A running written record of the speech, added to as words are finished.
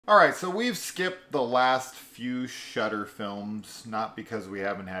Alright, so we've skipped the last few Shudder films, not because we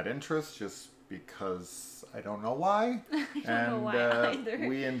haven't had interest, just because I don't know why. I don't know why either.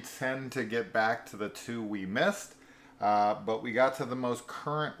 We intend to get back to the two we missed, but we got to the most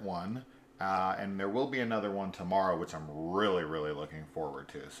current one, and there will be another one tomorrow, which I'm really, really looking forward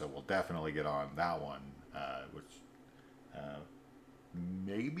to. So we'll definitely get on that one, which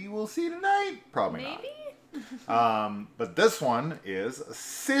maybe we'll see tonight. Probably not. But this one is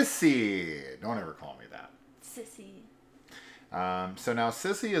Sissy. Don't ever call me that. Sissy. So now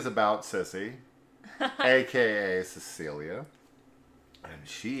Sissy is about Sissy, aka Cecilia, and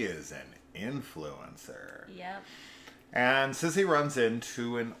she is an influencer. Yep. And Sissy runs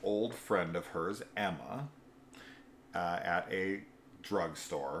into an old friend of hers, Emma, at a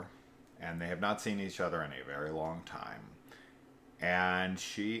drugstore, and they have not seen each other in a very long time. And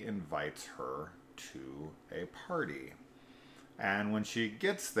she invites her to a party. And when she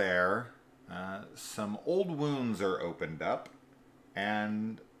gets there, some old wounds are opened up,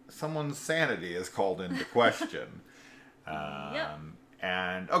 and someone's sanity is called into question. Yep.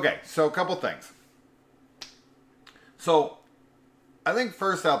 And, okay, so a couple things. So, I think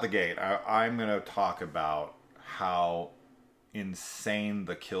first out the gate, I'm going to talk about how insane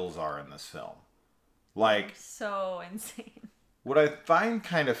the kills are in this film. Like, so insane. What I find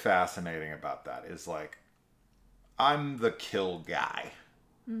kind of fascinating about that is, like, I'm the kill guy,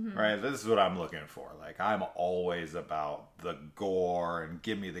 right? This is what I'm looking for. Like, I'm always about the gore and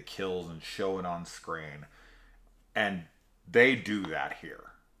give me the kills and show it on screen. And they do that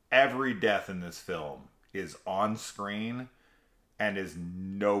here. Every death in this film is on screen and is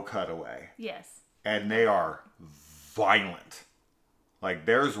no cutaway. Yes. And they are violent. Like,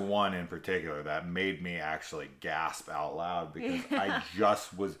 there's one in particular that made me actually gasp out loud because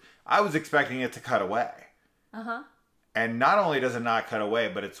I was expecting it to cut away. Uh-huh. And not only does it not cut away,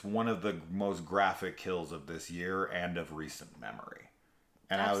 but it's one of the most graphic kills of this year and of recent memory.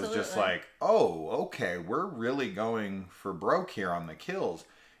 And Absolutely. I was just like, oh, okay, we're really going for broke here on the kills.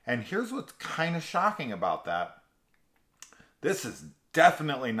 And here's what's kind of shocking about that. This is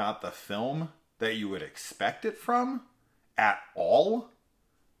definitely not the film that you would expect it from. At all.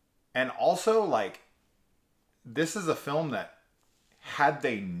 And also, like, this is a film that, had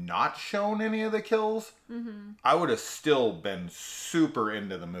they not shown any of the kills, I would have still been super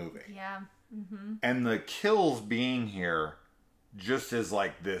into the movie. Yeah. And the kills being here just is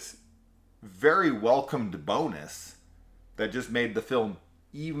like this very welcomed bonus that just made the film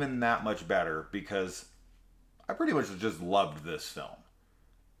even that much better, because I pretty much just loved this film.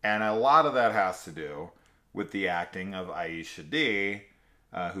 And a lot of that has to do with the acting of Aisha D,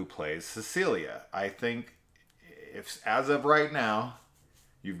 who plays Cecilia. I think, if as of right now,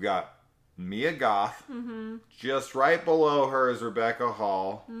 you've got Mia Goth. Just right below her is Rebecca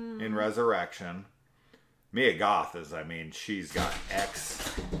Hall in Resurrection. Mia Goth is, I mean, she's got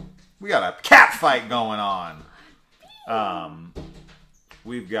we got a cat fight going on.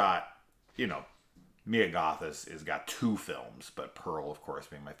 We've got, you know, Mia Goth has got 2 films, but Pearl, of course,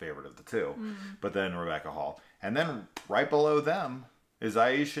 being my favorite of the 2. But then Rebecca Hall. And then right below them is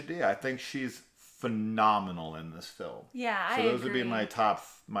Aisha D. I think she's phenomenal in this film. Yeah, I agree. So those agree. would be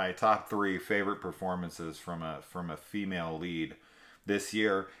my top 3 favorite performances from a female lead this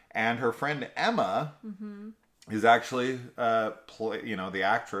year. And her friend Emma is actually, the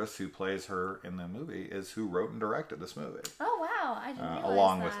actress who plays her in the movie is who wrote and directed this movie. Oh wow, I didn't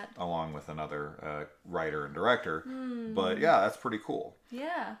realize that. Along with another writer and director. But yeah, that's pretty cool.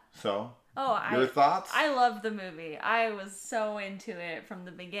 Yeah. So, Oh, your thoughts? I love the movie. I was so into it from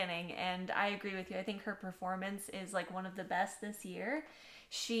the beginning, and I agree with you. I think her performance is like one of the best this year.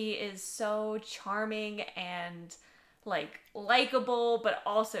 She is so charming and like likable, but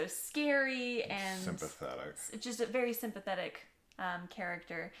also scary and sympathetic. Just a very sympathetic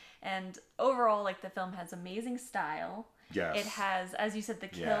character. And overall, like, the film has amazing style. Yes. It has, as you said, the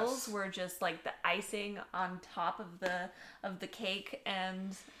kills were just like the icing on top of the cake,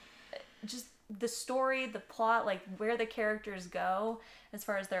 and just the story, the plot, like where the characters go as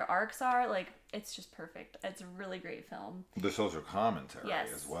far as their arcs are, like, it's just perfect. It's a really great film. The social commentary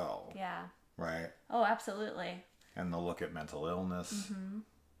as well. Yeah. Right? Oh, absolutely. And the look at mental illness.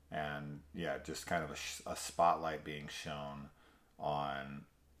 And yeah, just kind of a spotlight being shown on,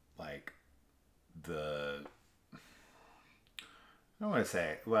 like, I don't want to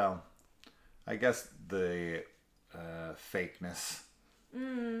say, well, I guess the fakeness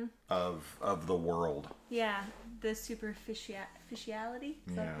of the world. Yeah, the superficiality.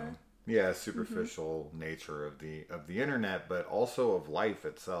 Yeah, superficial nature of the internet, but also of life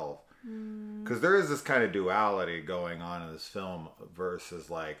itself. Because there is this kind of duality going on in this film versus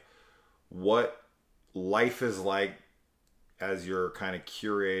like what life is like as you're kind of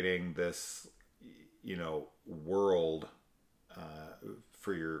curating this, you know, world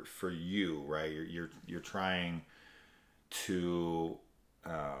for you, right? You're trying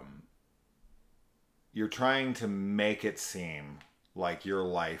to make it seem like your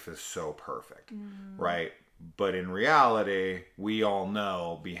life is so perfect, right? But in reality, we all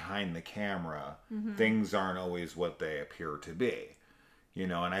know behind the camera, things aren't always what they appear to be, you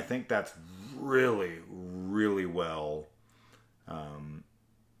know. And I think that's really, really well,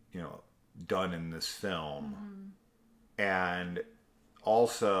 you know, done in this film. And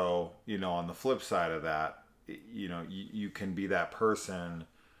also, you know, on the flip side of that, you know, you can be that person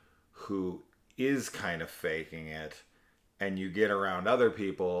who is kind of faking it, and you get around other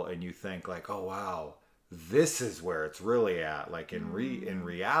people and you think like, oh wow, this is where it's really at, like in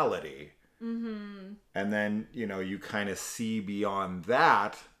reality. And then, you know, you kind of see beyond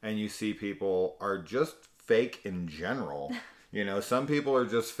that, and you see people are just fake in general. You know, some people are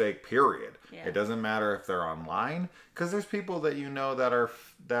just fake, period. Yeah. It doesn't matter if they're online, because there's people that you know that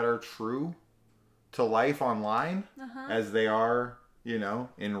are true to life online as they are, you know,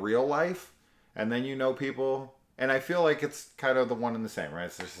 in real life. And then you know people, and I feel like it's kind of the one and the same, right?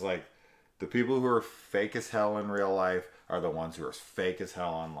 It's just like the people who are fake as hell in real life are the ones who are fake as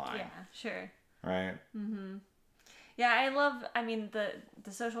hell online. Yeah, sure. Right? Yeah, I mean,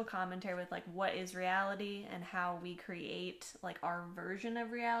 the social commentary with, like, what is reality and how we create, like, our version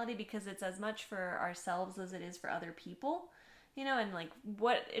of reality, because it's as much for ourselves as it is for other people, you know, and, like,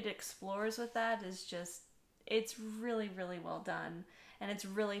 what it explores with that is just, it's really, really well done, and it's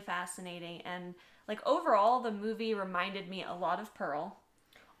really fascinating, and, like, overall, the movie reminded me a lot of Pearl,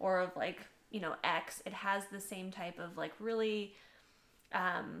 or of, like, you know, X. It has the same type of, like, really,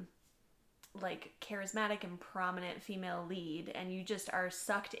 like, charismatic and prominent female lead, and you just are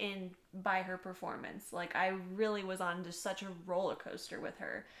sucked in by her performance. Like, I really was on just such a roller coaster with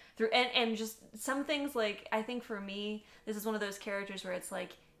her through, and just some things, like, I think for me, this is one of those characters where it's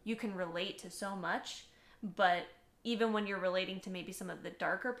like you can relate to so much, but even when you're relating to maybe some of the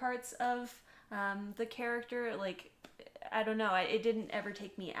darker parts of the character, like, I don't know, it didn't ever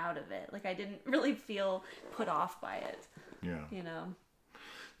take me out of it. Like, I didn't really feel put off by it. Yeah. You know?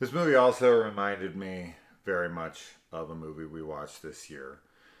 This movie also reminded me very much of a movie we watched this year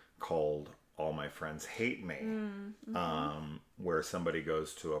called All My Friends Hate Me, where somebody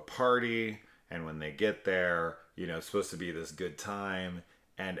goes to a party, and when they get there, you know, it's supposed to be this good time,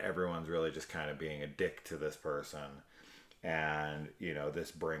 and everyone's really just kind of being a dick to this person. And, you know, this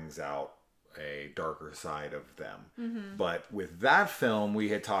brings out a darker side of them. But with that film, we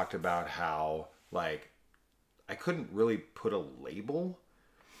had talked about how, like, I couldn't really put a label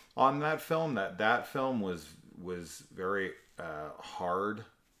on that film. That film was very hard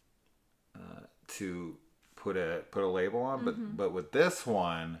to put a label on. But with this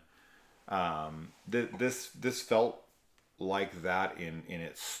one, this felt like that in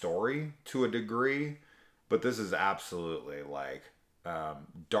its story to a degree. But this is absolutely like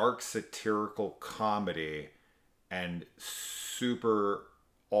dark satirical comedy and super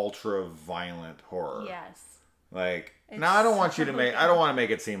ultra violent horror. Yes. Like, now I don't want you to make, I don't want to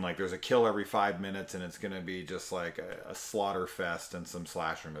make it seem like there's a kill every 5 minutes and it's going to be just like a slaughter fest and some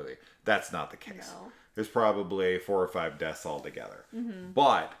slasher movie. That's not the case. No. There's probably 4 or 5 deaths altogether.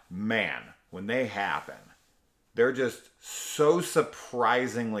 But, man, when they happen, they're just so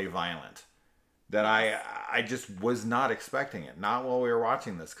surprisingly violent that I just was not expecting it. Not while we were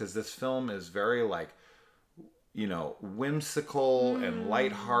watching this, because this film is very, like, you know, whimsical and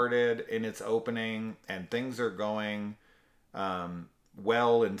lighthearted in its opening, and things are going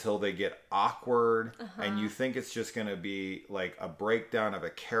well until they get awkward, and you think it's just going to be like a breakdown of a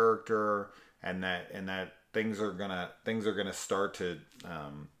character, and that things are gonna start to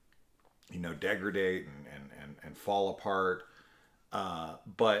you know, degrade and fall apart.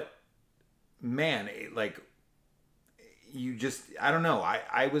 But man, like, you just, I don't know.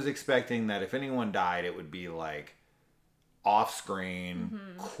 I was expecting that if anyone died, it would be like off-screen,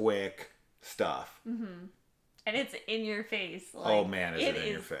 quick stuff. And it's in your face. Like, oh man, is it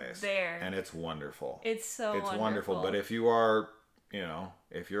in your face? There. And it's wonderful. It's wonderful. But if you are, you know,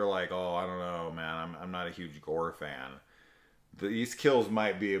 if you're like, oh, I don't know, man, I'm not a huge gore fan, these kills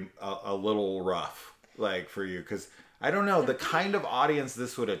might be a little rough, like, for you, because I don't know, the kind of audience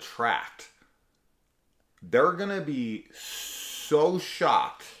this would attract, they're gonna be so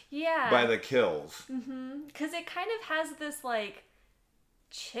shocked by the kills. Because it kind of has this, like,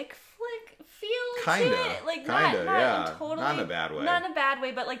 chick flick feel Kinda, to it. Like kinda, not yeah. totally, Not in a bad way. Not in a bad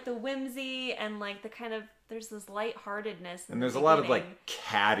way, but like the whimsy and like the kind of, there's this lightheartedness. And there's a lot of like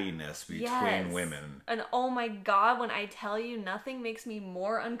cattiness between yes. women. And oh my god, when I tell you, nothing makes me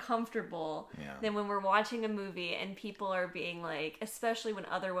more uncomfortable than when we're watching a movie and people are being like, especially when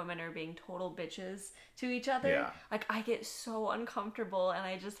other women are being total bitches to each other. Yeah. Like I get so uncomfortable and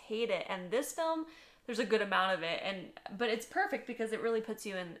I just hate it. And this film, there's a good amount of it, but it's perfect because it really puts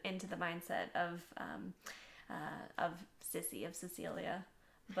you into the mindset of Sissy, of Cecilia.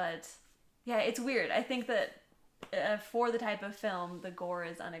 But yeah, it's weird. I think that for the type of film, the gore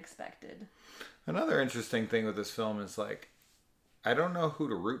is unexpected. Another interesting thing with this film is like, I don't know who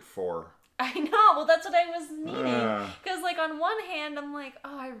to root for. I know. Well, that's what I was meaning. Because, like, on one hand, I'm like,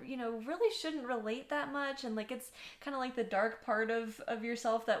 oh, I, really shouldn't relate that much. And, like, it's kind of like the dark part of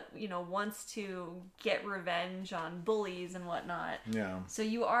yourself that, wants to get revenge on bullies and whatnot. Yeah. So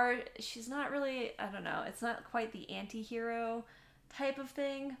she's not really, I don't know, it's not quite the anti-hero type of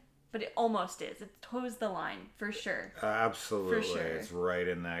thing. But it almost is. It toes the line, for sure. Absolutely. For sure. It's right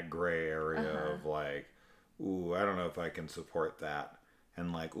in that gray area of, like, ooh, I don't know if I can support that.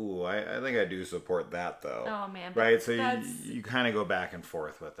 And like, ooh, I think I do support that though. Oh man, right? So you kind of go back and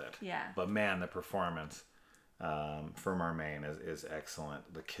forth with it. Yeah. But man, the performance from our main is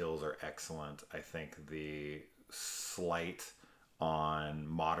excellent. The kills are excellent. I think the slight on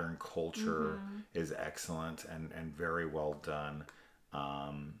modern culture is excellent and very well done.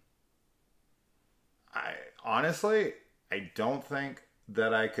 I honestly, I don't think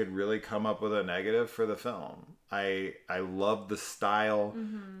that I could really come up with a negative for the film. I love the style.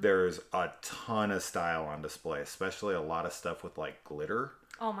 There's a ton of style on display, especially a lot of stuff with like glitter.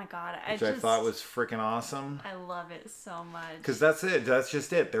 Oh my god, I thought was freaking awesome. I love it so much. Because that's it. That's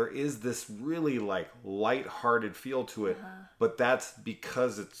just it. There is this really like light-hearted feel to it, but that's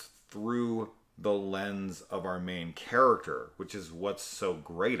because it's through the lens of our main character, which is what's so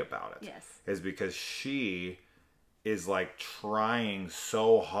great about it. Yes. Is because she is like trying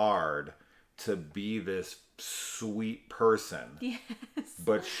so hard to be this sweet person. Yes.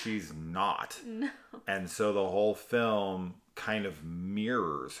 But she's not. No. And so the whole film kind of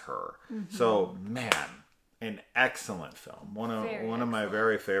mirrors her. So, man, an excellent film. One of my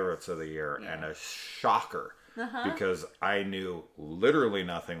very favorites of the year, and a shocker because I knew literally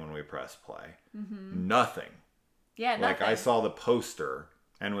nothing when we pressed play. Nothing. Yeah, nothing. Like I saw the poster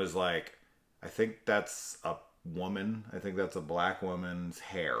and was like, I think that's a woman. I think that's a black woman's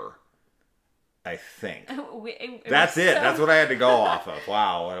hair. I think. That's it. That's what I had to go off of.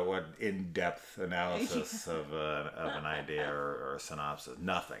 Wow, what in-depth analysis of an idea or a synopsis.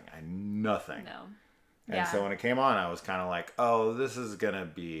 Nothing. Nothing. No. And so when it came on, I was kind of like, oh, this is going to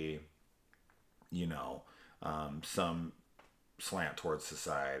be, some slant towards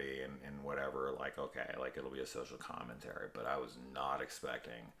society and whatever. Like, okay, like it'll be a social commentary. But I was not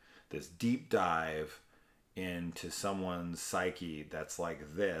expecting this deep dive into someone's psyche that's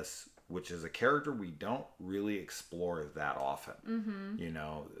like this, which is a character we don't really explore that often.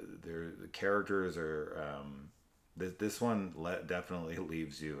 The characters are this one definitely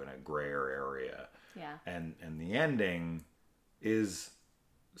leaves you in a grayer area. Yeah. And the ending is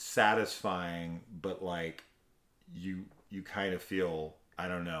satisfying, but like you kind of feel, I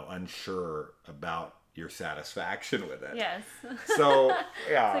don't know, unsure about your satisfaction with it. Yes. So,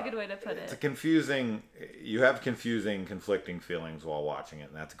 yeah. That's a good way to put it. You have conflicting feelings while watching it,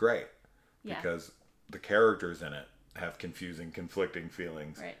 and that's great. Yeah. Because the characters in it have conflicting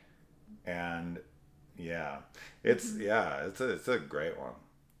feelings. Right. And it's a great one.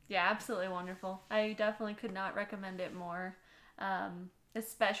 Yeah, absolutely wonderful. I definitely could not recommend it more.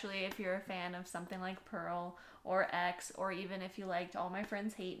 Especially if you're a fan of something like Pearl or X, or even if you liked All My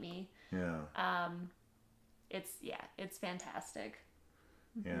Friends Hate Me. Yeah. It's fantastic.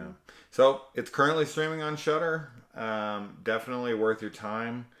 Yeah. So it's currently streaming on Shudder. Definitely worth your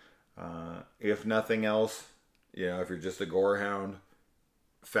time. If nothing else, if you're just a gore hound,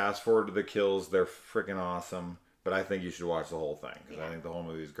 fast forward to the kills. They're freaking awesome. But I think you should watch the whole thing because I think the whole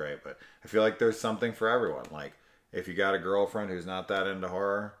movie is great. But I feel like there's something for everyone. Like if you got a girlfriend who's not that into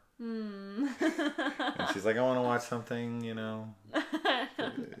horror, and she's like, I want to watch something,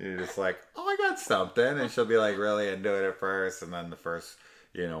 you're just like, oh, I got something, and she'll be like really into it at first, and then the first,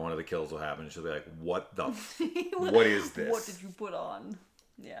 one of the kills will happen, and she'll be like, what the, what is this? What did you put on?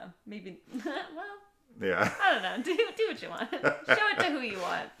 Yeah, maybe. Well, yeah. I don't know. Do what you want. Show it to who you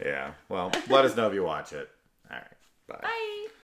want. Yeah. Well, let us know if you watch it. All right. Bye. Bye.